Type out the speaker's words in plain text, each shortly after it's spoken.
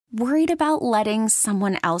Worried about letting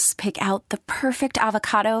someone else pick out the perfect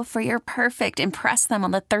avocado for your perfect impress them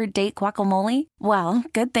on the third date guacamole? Well,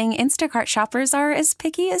 good thing Instacart shoppers are as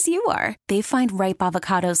picky as you are. They find ripe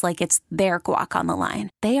avocados like it's their guac on the line.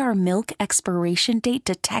 They are milk expiration date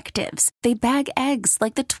detectives. They bag eggs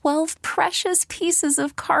like the 12 precious pieces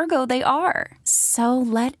of cargo they are. So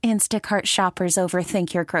let Instacart shoppers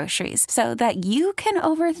overthink your groceries so that you can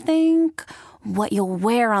overthink what you'll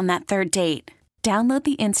wear on that third date. Download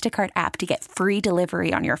the Instacart app to get free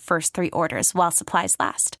delivery on your first 3 orders while supplies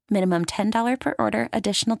last. Minimum $10 per order.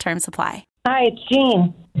 Additional terms apply. Hi, it's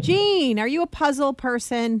Jean. Jean, are you a puzzle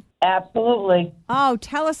person? Absolutely. Oh,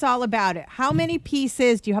 tell us all about it. How many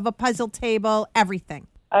pieces? Do you have a puzzle table? Everything.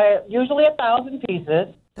 Usually 1,000 pieces.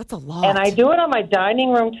 That's a lot. And I do it on my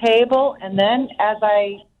dining room table, and then as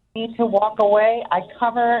I need to walk away, I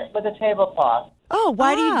cover it with a tablecloth. Oh,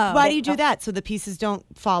 why do you do that? So the pieces don't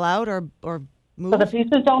fall out or move? So the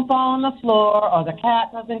pieces don't fall on the floor, or the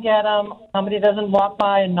cat doesn't get them, somebody doesn't walk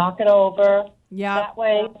by and knock it over. Yeah. That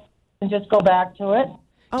way, you can just go back to it.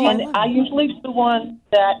 Oh, And I usually do one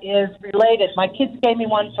that is related. My kids gave me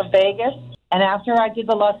one for Vegas, and after I did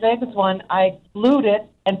the Las Vegas one, I glued it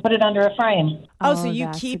and put it under a frame. Oh, so you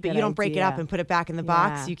that's keep a it. good You don't break it up idea. and put it back in the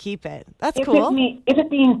box. Yeah. You keep it. That's If cool. it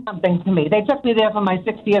means something to me. They took me there for my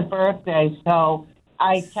 60th birthday, so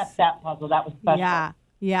I kept that puzzle. That was special. Yeah.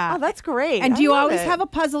 Yeah. Oh, that's great. And I do you love always it. have a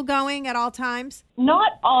puzzle going at all times?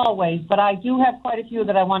 Not always, but I do have quite a few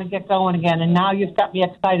that I want to get going again, and now you've got me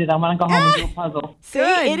excited. I want to go home and do a puzzle. See,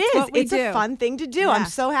 Good. it It's is. what we It's do. a fun thing to do. Yeah. I'm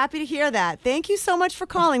so happy to hear that. Thank you so much for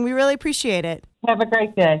calling. We really appreciate it. Have a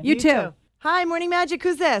great day. You too. Hi, Morning Magic.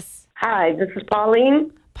 Who's this? Hi, this is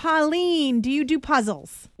Pauline. Pauline, do you do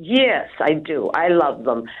puzzles? Yes, I do. I love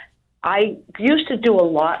them. I used to do a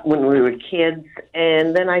lot when we were kids,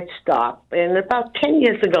 and then I stopped. And about 10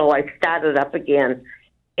 years ago, I started up again.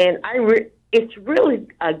 And it's really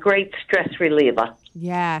a great stress reliever.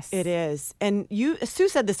 Yes. It is. And Sue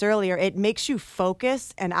said this earlier, it makes you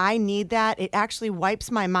focus, and I need that. It actually wipes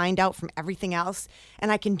my mind out from everything else,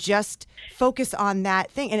 and I can just focus on that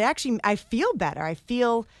thing. And I feel better. I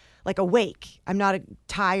feel like awake. I'm not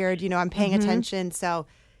tired, I'm paying attention. So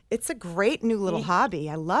it's a great new little hobby.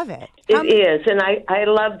 I love it. It is, and I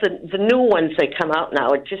love the new ones that come out now.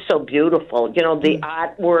 It's just so beautiful. The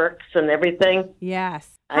artworks and everything. Yes.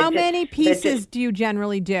 I How just- many they pieces just- do you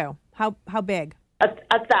generally do? How big?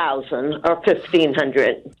 1,000 or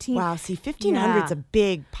 1,500. Wow, see, 1,500 is a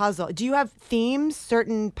big puzzle. Do you have themes,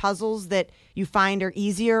 certain puzzles that you find are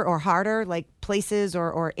easier or harder, like places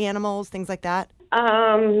or animals, things like that?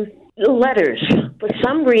 Letters. For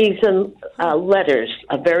some reason, letters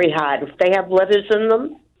are very hard. If they have letters in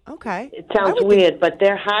them, Okay. it sounds weird, but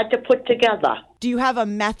they're hard to put together. Do you have a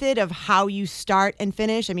method of how you start and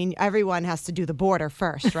finish? I mean, everyone has to do the border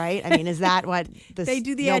first, right? I mean, is that what They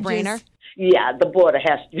do the no-brainer? edges. Yeah, the border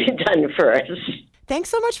has to be done first. Thanks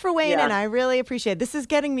so much for weighing Yeah. in. I really appreciate it. This is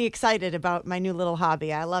getting me excited about my new little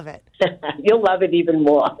hobby. I love it. You'll love it even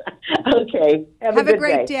more. Okay. Have Have a good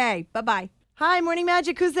great day. day. Bye-bye. Hi, Morning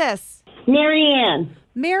Magic. Who's this? Marianne.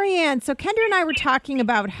 Marianne, so Kendra and I were talking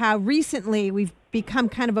about how recently we've become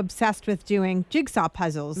kind of obsessed with doing jigsaw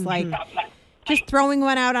puzzles, like just throwing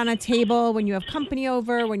one out on a table when you have company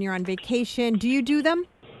over, when you're on vacation. Do you do them?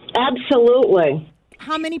 Absolutely.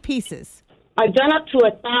 How many pieces? I've done up to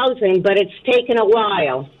 1,000, but it's taken a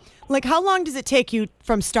while. Like, how long does it take you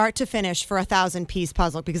from start to finish for a 1,000-piece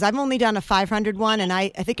puzzle? Because I've only done a 500 one, and I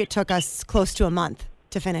think it took us close to a month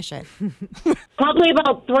to finish it. Probably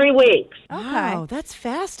about 3 weeks. Wow, that's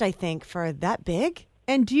fast, I think, for that big.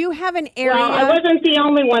 And do you have an area? Well, I wasn't the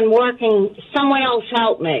only one working. Someone else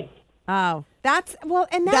helped me. Oh, that's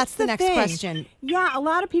the next thing. question. Yeah, a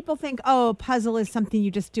lot of people think, oh, a puzzle is something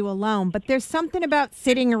you just do alone. But there's something about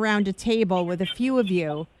sitting around a table with a few of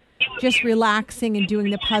you, just relaxing and doing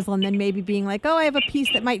the puzzle, and then maybe being like, oh, I have a piece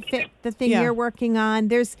that might fit the thing Yeah. you're working on.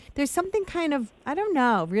 There's something kind of, I don't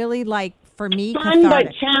know, really like, for me, Fun, but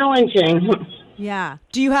cathartic. challenging. Yeah.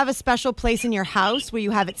 Do you have a special place in your house where you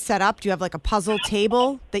have it set up? Do you have like a puzzle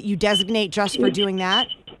table that you designate just for doing that?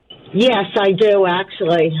 Yes, I do,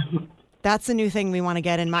 actually. That's a new thing we want to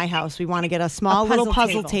get in my house. We want to get a small little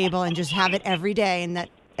puzzle table and just have it every day, and that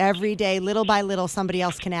every day, little by little, somebody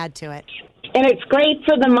else can add to it. And it's great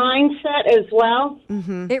for the mindset as well.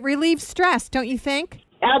 It relieves stress, don't you think?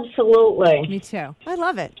 Absolutely. Me too. I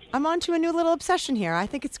love it. I'm on to a new little obsession here. I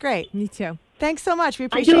think it's great. Me too. Thanks so much. We I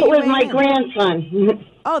appreciate do it you with weighing my in. grandson.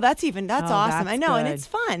 Oh, that's awesome. that's I know, and good. it's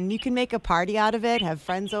fun. You can make a party out of it, have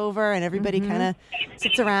friends over, and everybody kind of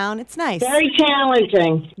sits around. It's nice. Very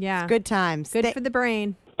challenging. Yeah. Good times. Good for the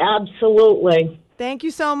brain. Absolutely. Thank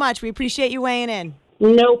you so much. We appreciate you weighing in.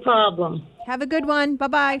 No problem. Have a good one.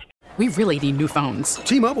 Bye-bye. We really need new phones.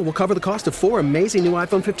 T-Mobile will cover the cost of 4 amazing new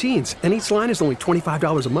iPhone 15s, and each line is only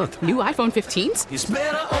 $25 a month. New iPhone 15s? It's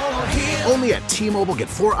better over here. Only at T-Mobile, get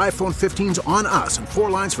 4 iPhone 15s on us and 4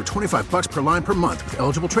 lines for $25 per line per month with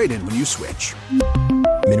eligible trade-in when you switch.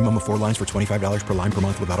 Minimum of 4 lines for $25 per line per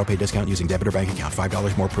month with autopay discount using debit or bank account.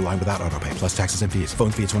 $5 more per line without autopay, plus taxes and fees. Phone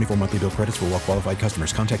fee at 24 monthly bill credits for well-qualified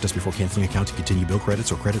customers. Contact us before canceling account to continue bill credits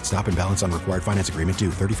or credit stop and balance on required finance agreement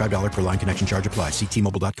due. $35 per line connection charge applies. See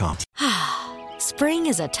T-Mobile.com. Spring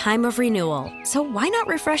is a time of renewal, so why not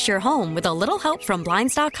refresh your home with a little help from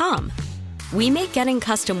Blinds.com? We make getting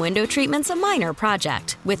custom window treatments a minor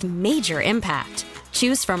project with major impact.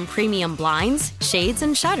 Choose from premium blinds, shades,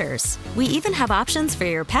 and shutters. We even have options for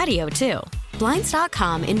your patio, too.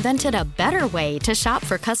 Blinds.com invented a better way to shop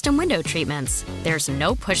for custom window treatments. There's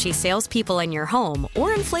no pushy salespeople in your home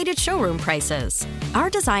or inflated showroom prices. Our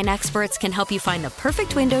design experts can help you find the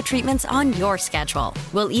perfect window treatments on your schedule.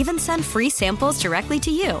 We'll even send free samples directly to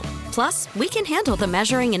you. Plus, we can handle the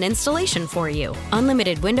measuring and installation for you.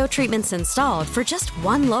 Unlimited window treatments installed for just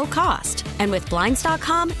one low cost. And with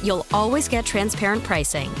Blinds.com, you'll always get transparent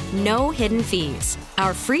pricing. No hidden fees.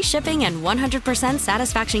 Our free shipping and 100%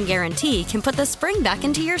 satisfaction guarantee can put the spring back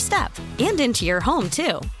into your step and into your home,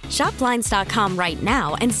 too. Shop Blinds.com right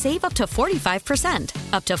now and save up to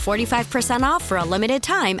 45%. Up to 45% off for a limited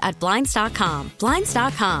time at Blinds.com.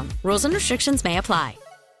 Blinds.com. Rules and restrictions may apply.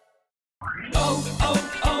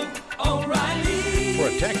 O'Reilly.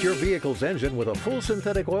 Protect your vehicle's engine with a full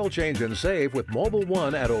synthetic oil change and save with Mobil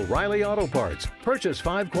 1 at O'Reilly Auto Parts. Purchase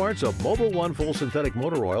 5 quarts of Mobil 1 full synthetic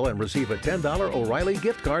motor oil and receive a $10 O'Reilly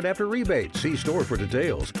gift card after rebate. See store for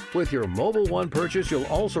details. With your Mobil 1 purchase, you'll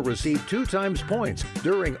also receive 2 times points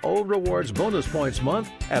during O Rewards Bonus Points Month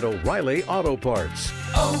at O'Reilly Auto Parts.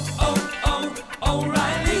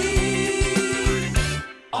 O'Reilly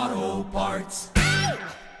Auto Parts.